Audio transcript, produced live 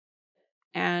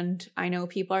And I know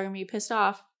people are gonna be pissed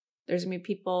off. There's gonna be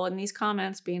people in these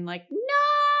comments being like,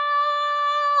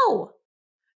 no,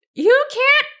 you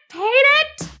can't paint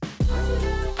it.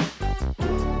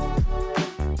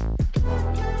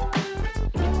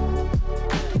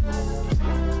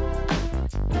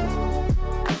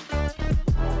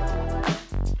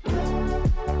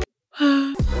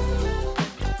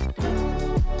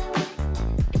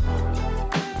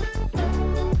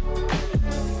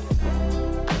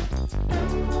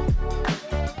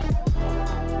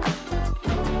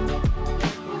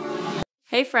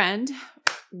 Hey friend,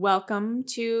 welcome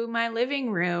to my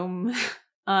living room.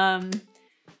 We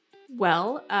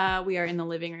are in the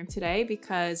living room today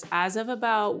because as of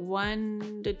about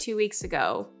 1 to 2 weeks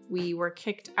ago, we were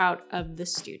kicked out of the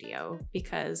studio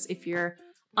because if you're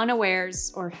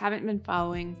unawares or haven't been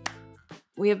following,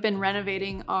 we have been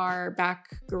renovating our back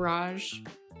garage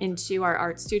into our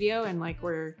art studio, and like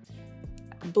we're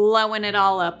blowing it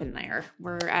all up in there.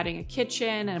 We're adding a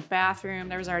kitchen and a bathroom.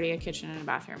 There was already a kitchen and a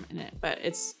bathroom in it, but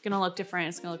it's gonna look different.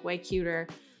 It's gonna look way cuter.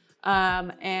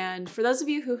 And for those of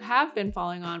you who have been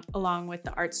following along with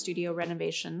the art studio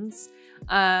renovations,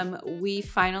 we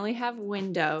finally have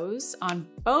windows on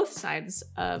both sides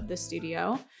of the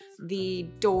studio. The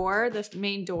door, the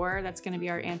main door, that's gonna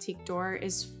be our antique door,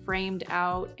 is framed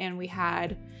out, and we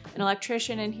had an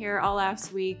electrician in here all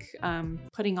last week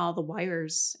putting all the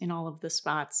wires in all of the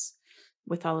spots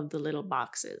with all of the little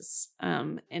boxes.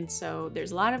 And so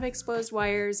there's a lot of exposed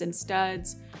wires and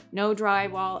studs, no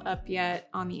drywall up yet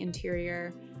on the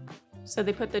interior. So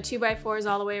they put the 2x4s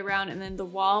all the way around, and then the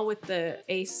wall with the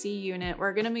AC unit,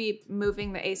 we're gonna be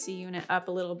moving the AC unit up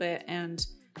a little bit, and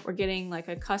we're getting like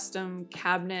a custom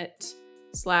cabinet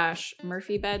 /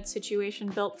 Murphy bed situation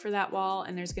built for that wall,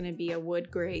 and there's going to be a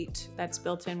wood grate that's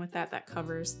built in with that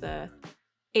covers the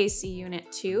AC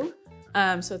unit too.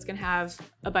 So it's going to have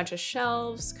a bunch of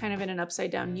shelves kind of in an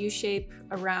upside down U shape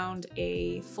around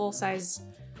a full-size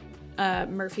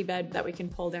Murphy bed that we can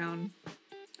pull down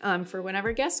for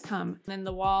whenever guests come. And then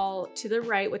the wall to the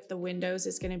right with the windows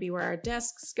is going to be where our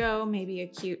desks go, maybe a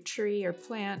cute tree or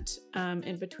plant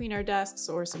in between our desks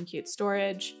or some cute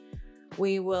storage.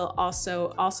 We will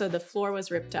also the floor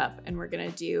was ripped up, and we're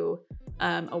gonna do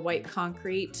a white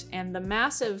concrete. And the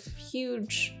massive,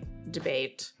 huge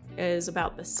debate is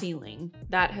about the ceiling.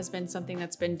 That has been something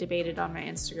that's been debated on my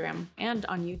Instagram and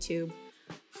on YouTube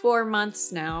for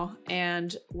months now.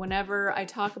 And whenever I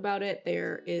talk about it,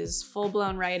 there is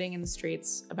full-blown rioting in the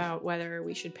streets about whether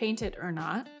we should paint it or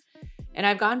not. And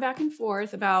I've gone back and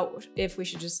forth about if we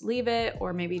should just leave it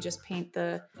or maybe just paint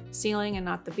the ceiling and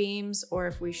not the beams, or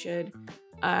if we should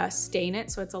stain it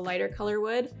so it's a lighter color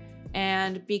wood.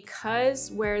 And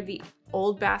because where the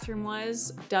old bathroom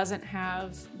was doesn't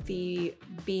have the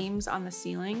beams on the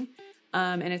ceiling,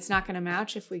 and it's not gonna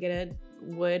match if we get a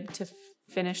wood to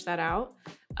finish that out,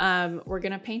 we're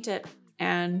gonna paint it.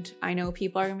 And I know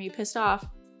people are gonna be pissed off.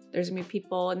 There's gonna be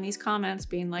people in these comments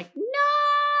being like,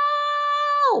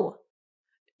 no!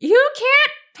 You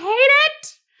can't paint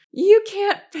it? You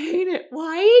can't paint it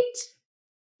white?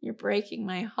 You're breaking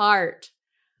my heart.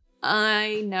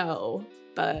 I know,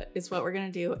 but it's what we're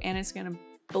gonna do, and it's gonna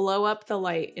blow up the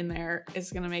light in there.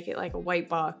 It's gonna make it like a white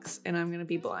box, and I'm gonna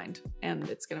be blind, and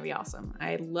it's gonna be awesome.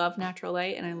 I love natural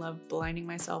light, and I love blinding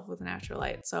myself with natural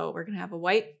light. So we're gonna have a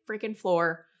white freaking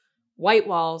floor, white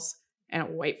walls, and a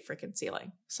white freaking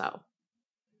ceiling. So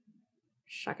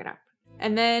shuck it up.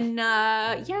 And then,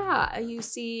 yeah, you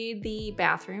see the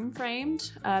bathroom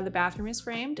framed. The bathroom is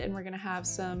framed, and we're gonna have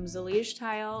some Zallige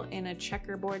tile in a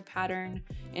checkerboard pattern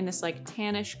in this like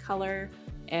tannish color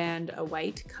and a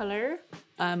white color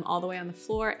all the way on the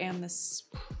floor and this,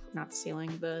 not the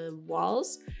ceiling, the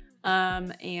walls.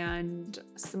 And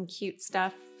some cute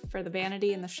stuff for the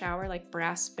vanity in the shower, like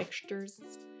brass fixtures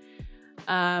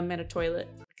and a toilet,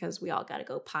 because we all gotta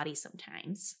go potty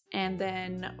sometimes. And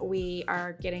then we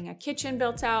are getting a kitchen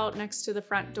built out next to the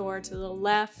front door to the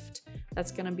left.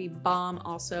 That's gonna be bomb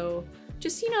also.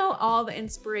 Just, you know, all the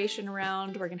inspiration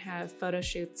around. We're gonna have photo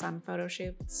shoots on photo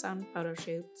shoots on photo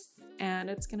shoots. And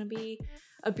it's gonna be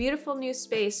a beautiful new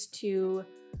space to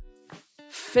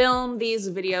film these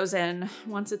videos in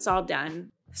once it's all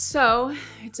done. So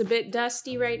it's a bit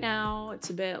dusty right now. It's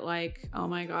a bit like, oh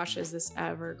my gosh, is this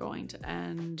ever going to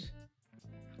end?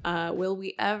 Will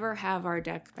we ever have our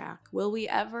deck back? Will we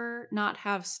ever not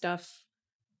have stuff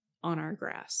on our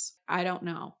grass? I don't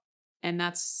know. And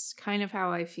that's kind of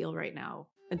how I feel right now.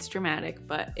 It's dramatic,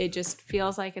 but it just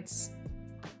feels like it's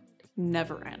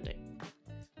never ending.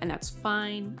 And that's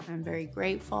fine. I'm very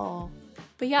grateful.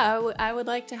 But yeah, I would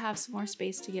like to have some more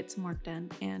space to get some work done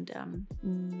and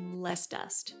less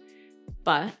dust.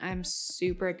 but I'm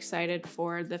super excited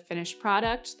for the finished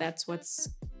product. That's what's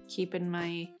keeping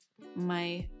my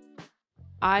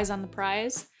eyes on the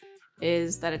prize,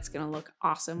 is that it's gonna look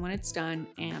awesome when it's done,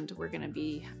 and we're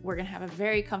gonna have a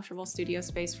very comfortable studio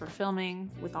space for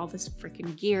filming with all this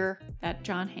freaking gear that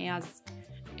John has,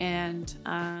 and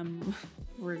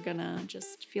we're gonna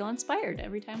just feel inspired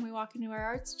every time we walk into our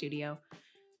art studio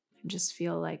and just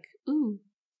feel like, ooh,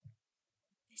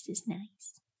 this is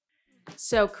nice.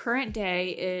 So current day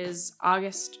is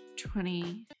August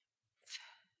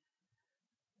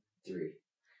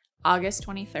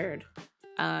 23rd.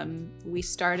 We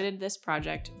started this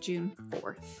project June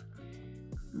 4th,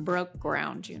 broke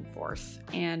ground June 4th,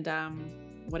 and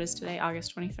what is today?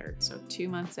 August 23rd, so 2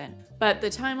 months in. But the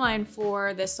timeline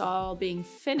for this all being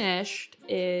finished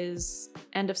is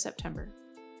end of September.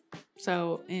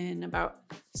 So in about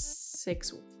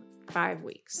 5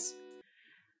 weeks.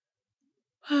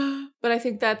 But I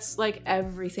think that's like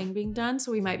everything being done,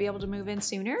 so we might be able to move in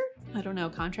sooner. I don't know,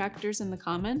 contractors in the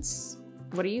comments,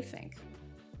 what do you think?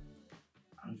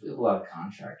 I don't feel a lot of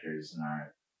contractors in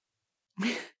our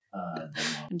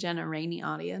Jenna Rainey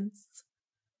audience.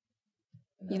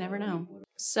 You never know.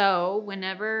 So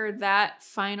whenever that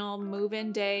final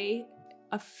move-in day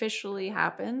officially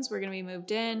happens, we're gonna be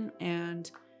moved in, and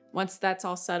once that's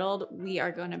all settled, we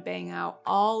are going to bang out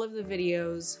all of the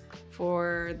videos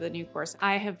for the new course.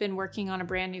 I have been working on a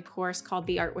brand new course called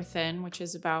The Art Within, which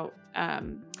is about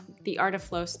the art of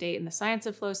flow state and the science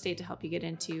of flow state to help you get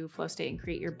into flow state and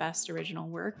create your best original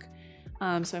work.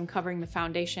 So I'm covering the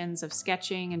foundations of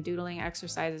sketching and doodling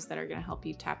exercises that are going to help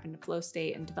you tap into flow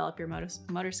state and develop your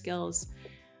motor skills.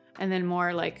 And then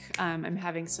more like I'm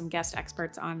having some guest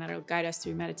experts on that will guide us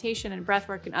through meditation and breath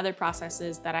work and other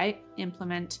processes that I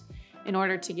implement in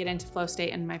order to get into flow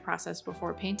state in my process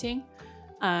before painting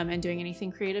and doing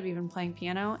anything creative, even playing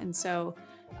piano. And so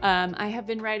I have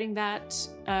been writing that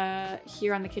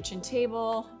here on the kitchen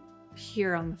table,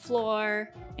 here on the floor,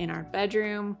 in our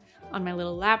bedroom, on my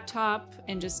little laptop,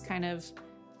 and just kind of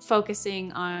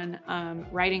focusing on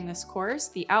writing this course.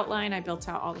 The outline, I built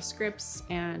out all the scripts,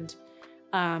 and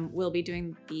we'll be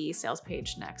doing the sales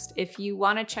page next. If you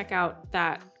want to check out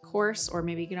that course or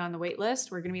maybe get on the wait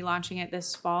list, we're going to be launching it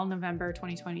this fall, November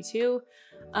 2022.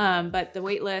 But the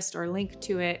wait list or link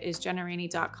to it is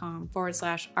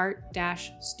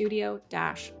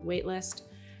jennarainey.com/art-studio-waitlist.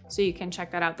 So you can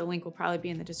check that out. The link will probably be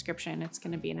in the description. It's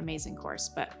going to be an amazing course.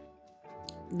 But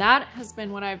that has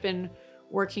been what I've been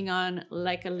working on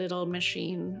like a little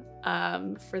machine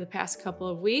for the past couple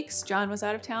of weeks. John was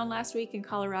out of town last week in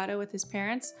Colorado with his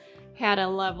parents. Had a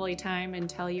lovely time in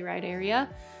Telluride area.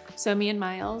 So me and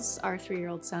Miles, our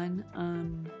 3-year-old son,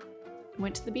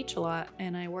 went to the beach a lot,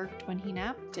 and I worked when he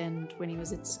napped and when he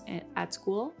was at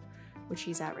school, which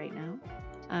he's at right now.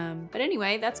 But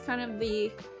anyway, that's kind of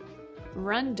the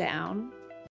rundown.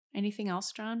 Anything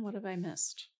else, John? What have I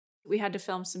missed? We had to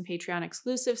film some Patreon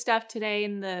exclusive stuff today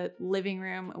in the living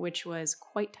room, which was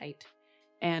quite tight.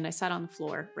 And I sat on the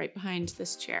floor right behind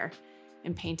this chair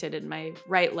and painted, and my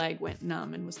right leg went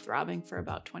numb and was throbbing for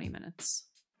about 20 minutes.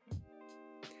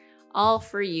 All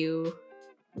for you.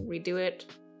 We do it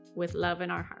with love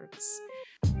in our hearts.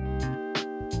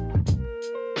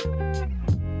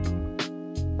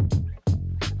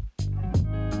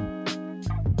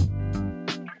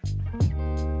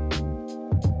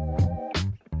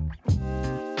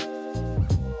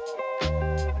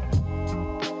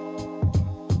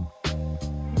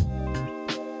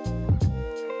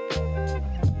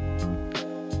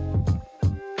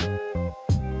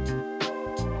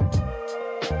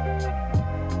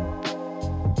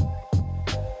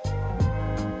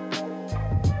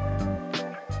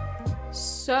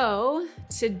 So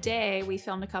today we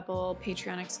filmed a couple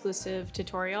Patreon exclusive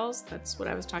tutorials. That's what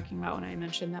I was talking about when I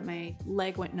mentioned that my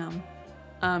leg went numb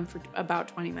for about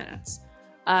 20 minutes.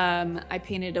 I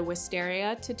painted a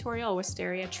wisteria tutorial, a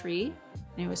wisteria tree,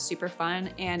 and it was super fun.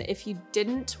 And if you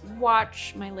didn't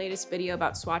watch my latest video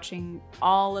about swatching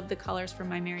all of the colors from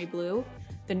My Merry Blue,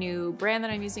 the new brand that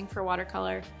I'm using for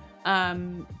watercolor,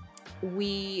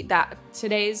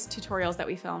 today's tutorials that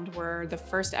we filmed were the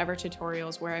first ever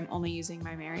tutorials where I'm only using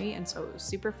My Merry, and so it was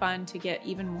super fun to get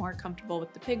even more comfortable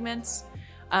with the pigments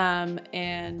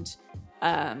and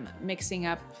mixing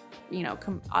up, you know,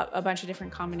 a bunch of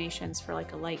different combinations for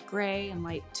like a light gray and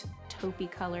light taupey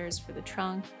colors for the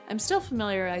trunk. I'm still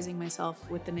familiarizing myself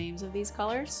with the names of these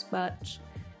colors, but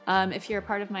if you're a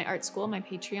part of my art school, my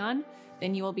Patreon,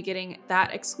 then you will be getting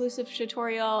that exclusive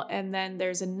tutorial. And then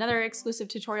there's another exclusive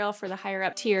tutorial for the higher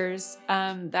up tiers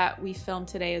that we filmed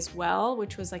today as well,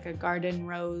 which was like a garden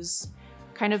rose,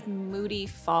 kind of moody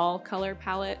fall color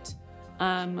palette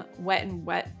wet and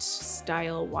wet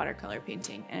style watercolor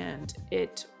painting, and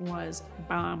it was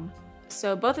bomb.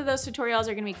 So both of those tutorials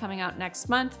are going to be coming out next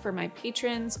month for my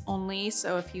patrons only.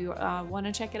 So if you want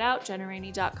to check it out,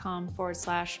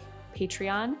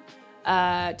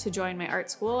 jennarainey.com/Patreon to join my art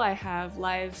school. I have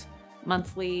live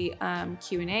monthly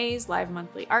Q&As, live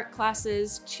monthly art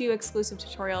classes, 2 exclusive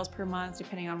tutorials per month,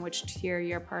 depending on which tier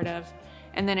you're part of.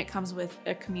 And then it comes with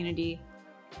a community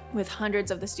with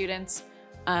hundreds of the students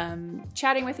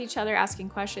chatting with each other, asking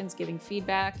questions, giving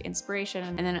feedback, inspiration.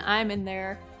 And then I'm in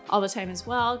there all the time as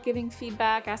well, giving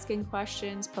feedback, asking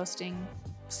questions, posting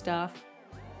stuff.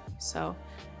 So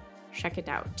check it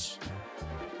out.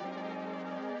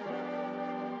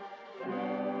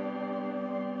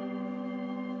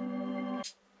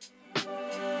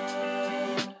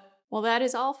 Well, that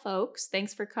is all, folks.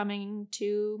 Thanks for coming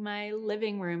to my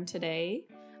living room today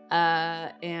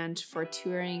and for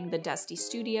touring the Dusty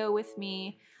studio with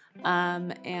me.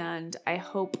 And I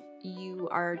hope you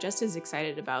are just as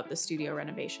excited about the studio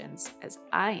renovations as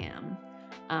I am,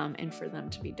 and for them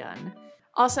to be done.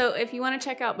 Also, if you want to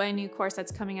check out my new course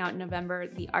that's coming out in November,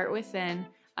 The Art Within,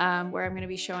 where I'm going to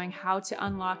be showing how to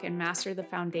unlock and master the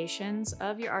foundations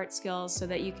of your art skills so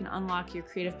that you can unlock your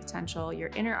creative potential, your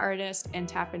inner artist, and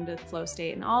tap into the flow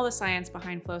state and all the science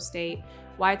behind flow state,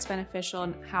 why it's beneficial,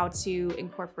 and how to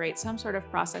incorporate some sort of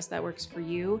process that works for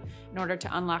you in order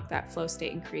to unlock that flow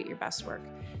state and create your best work.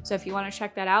 So if you want to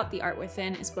check that out, The Art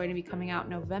Within is going to be coming out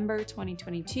November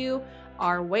 2022.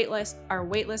 Our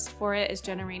waitlist for it is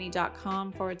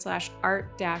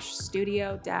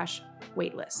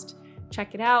jennarainey.com/art-studio-waitlist.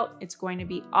 Check it out. It's going to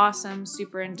be awesome,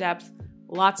 super in-depth,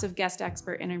 lots of guest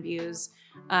expert interviews,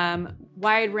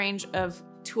 wide range of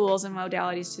tools and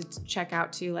modalities to check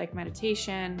out too, like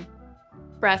meditation,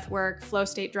 breath work, flow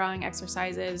state drawing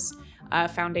exercises,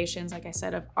 foundations, like I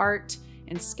said, of art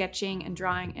and sketching and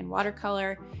drawing and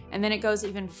watercolor. And then it goes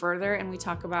even further and we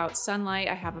talk about sunlight.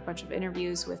 I have a bunch of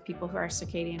interviews with people who are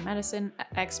circadian medicine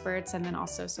experts and then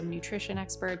also some nutrition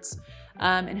experts,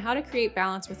 and how to create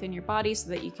balance within your body so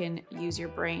that you can use your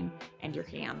brain and your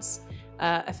hands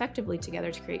effectively together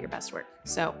to create your best work.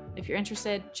 So if you're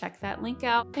interested, check that link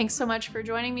out. Thanks so much for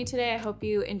joining me today. I hope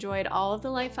you enjoyed all of the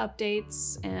life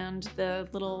updates and the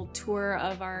little tour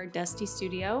of our Dusty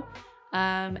studio.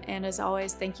 And as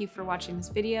always, thank you for watching this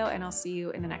video, and I'll see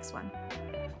you in the next one.